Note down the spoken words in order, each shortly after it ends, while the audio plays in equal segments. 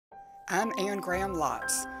I'm Graham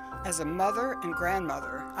Lotz. As a mother and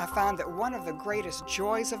grandmother, I find that one of the greatest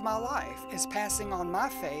joys of my life is passing on my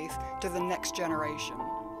faith to the next generation.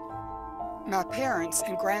 My parents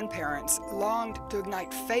and grandparents longed to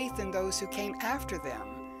ignite faith in those who came after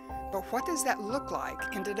them. But what does that look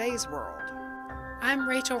like in today's world? I'm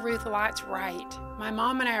Rachel-Ruth Lotz Wright. My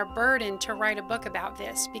mom and I are burdened to write a book about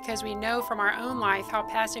this because we know from our own life how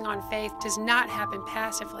passing on faith does not happen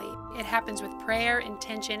passively. It happens with prayer,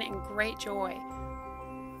 intention, and great joy.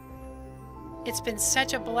 It's been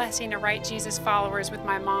such a blessing to write Jesus Followers with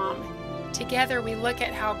my mom. Together we look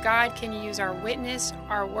at how God can use our witness,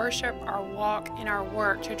 our worship, our walk, and our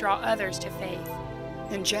work to draw others to faith.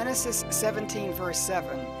 In Genesis 17, verse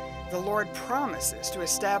 7, the Lord promises to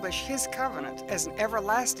establish His covenant as an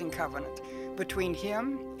everlasting covenant between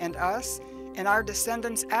Him and us and our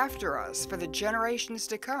descendants after us for the generations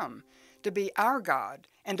to come, to be our God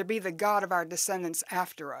and to be the God of our descendants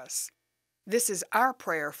after us. This is our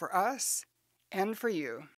prayer for us and for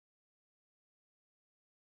you.